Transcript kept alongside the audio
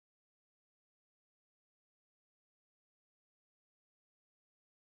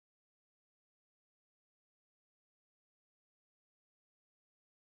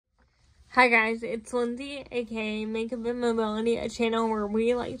Hi guys, it's Lindsay, aka Makeup and Mobility, a channel where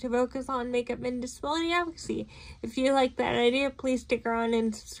we like to focus on makeup and disability advocacy. If you like that idea, please stick around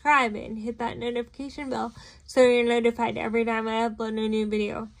and subscribe and hit that notification bell so you're notified every time I upload a new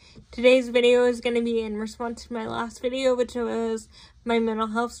video. Today's video is going to be in response to my last video, which was my mental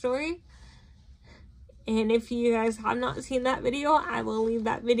health story. And if you guys have not seen that video, I will leave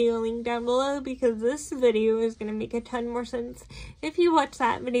that video link down below because this video is going to make a ton more sense if you watch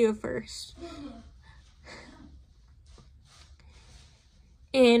that video first.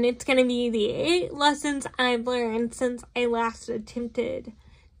 And it's going to be the 8 lessons I've learned since I last attempted.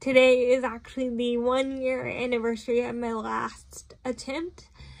 Today is actually the 1-year anniversary of my last attempt.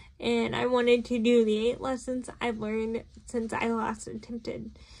 And I wanted to do the 8 lessons I've learned since I last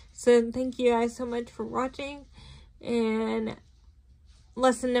attempted. So thank you guys so much for watching. And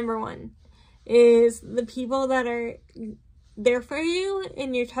lesson number 1 is the people that are there for you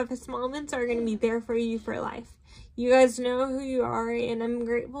in your toughest moments are going to be there for you for life. You guys know who you are, and I'm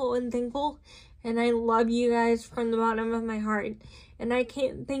grateful and thankful, and I love you guys from the bottom of my heart. And I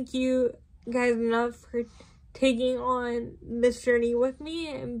can't thank you guys enough for taking on this journey with me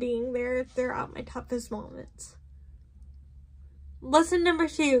and being there throughout my toughest moments. Lesson number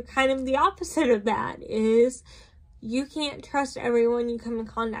 2, kind of the opposite of that, is you can't trust everyone you come in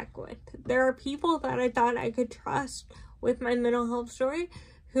contact with. There are people that I thought I could trust with my mental health story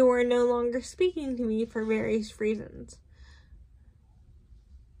who are no longer speaking to me for various reasons.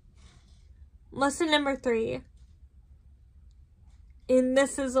 Lesson number 3, and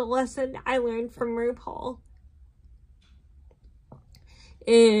this is a lesson I learned from RuPaul,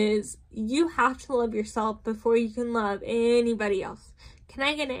 is you have to love yourself before you can love anybody else. Can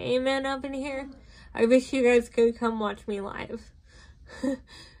I get an amen up in here? I wish you guys could come watch me live.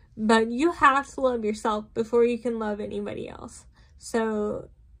 But you have to love yourself before you can love anybody else. So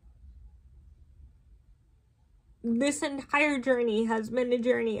this entire journey has been a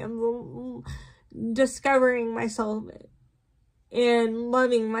journey of discovering myself and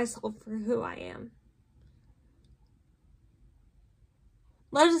loving myself for who I am.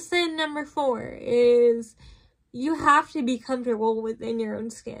 Lesson number 4 is you have to be comfortable within your own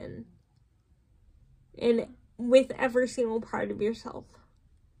skin and with every single part of yourself.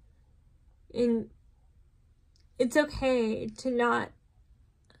 And it's okay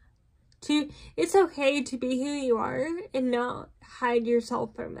it's okay to be who you are and not hide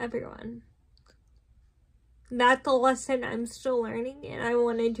yourself from everyone. That's a lesson I'm still learning and I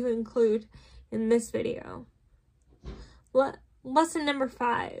wanted to include in this video. Lesson number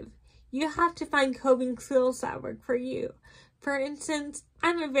 5, you have to find coping skills that work for you. For instance,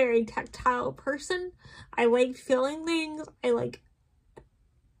 I'm a very tactile person. I like feeling things. I like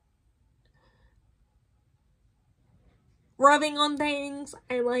rubbing on things.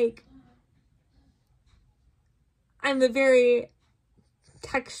 I'm a very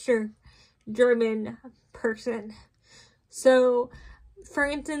texture-driven person. So, for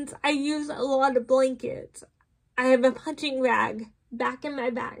instance, I use a lot of blankets. I have a punching bag back in my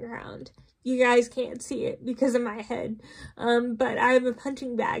background. You guys can't see it because of my head. But I have a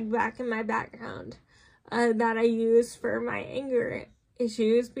punching bag back in my background that I use for my anger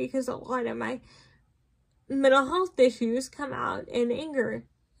issues because a lot of my mental health issues come out in anger.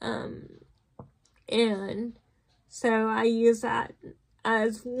 And so I use that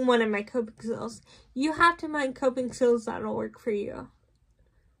as one of my coping skills. You have to find coping skills that'll work for you.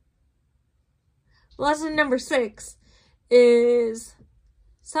 Lesson number 6 is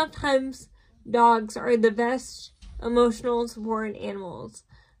sometimes dogs are the best emotional support animals.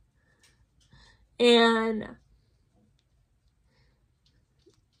 And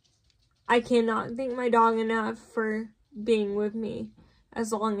I cannot thank my dog enough for being with me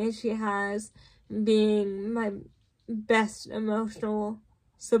as long as she has, being my best emotional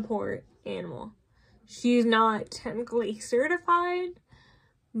support animal. She's not technically certified,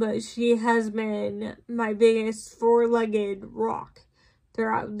 but she has been my biggest 4-legged rock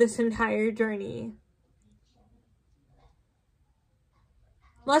throughout this entire journey.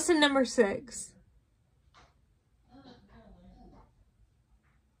 Lesson number 6.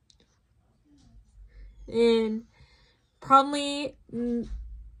 And probably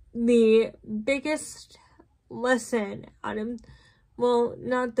the biggest lesson out of, well,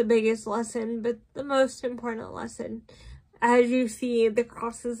 not the biggest lesson, but the most important lesson, as you see the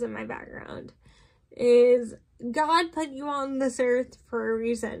crosses in my background, is God put you on this earth for a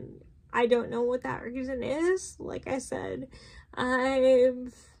reason. I don't know what that reason is. Like I said,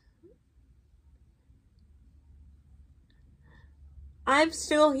 I'm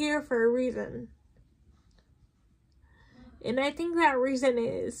still here for a reason. And I think that reason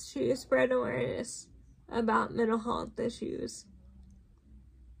is to spread awareness about mental health issues.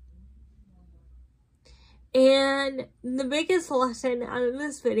 And the biggest lesson out of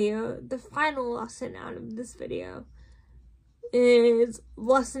this video, the final lesson out of this video, is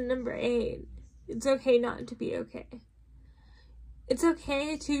lesson number 8. It's okay not to be okay. It's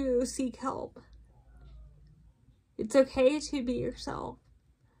okay to seek help. It's okay to be yourself.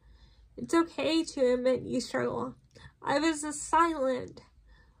 It's okay to admit you struggle. I was a silent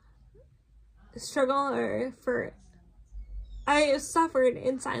struggler I have suffered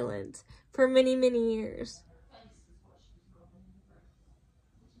in silence for many, many years.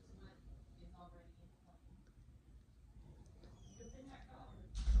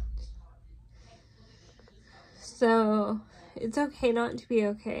 So, it's okay not to be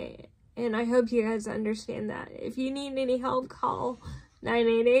okay. And I hope you guys understand that. If you need any help, call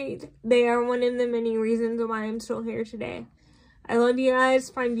 988. They are one of the many reasons why I'm still here today. I love you guys.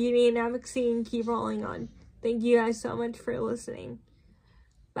 Find beauty in advocacy and keep rolling on. Thank you guys so much for listening.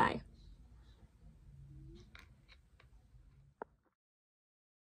 Bye.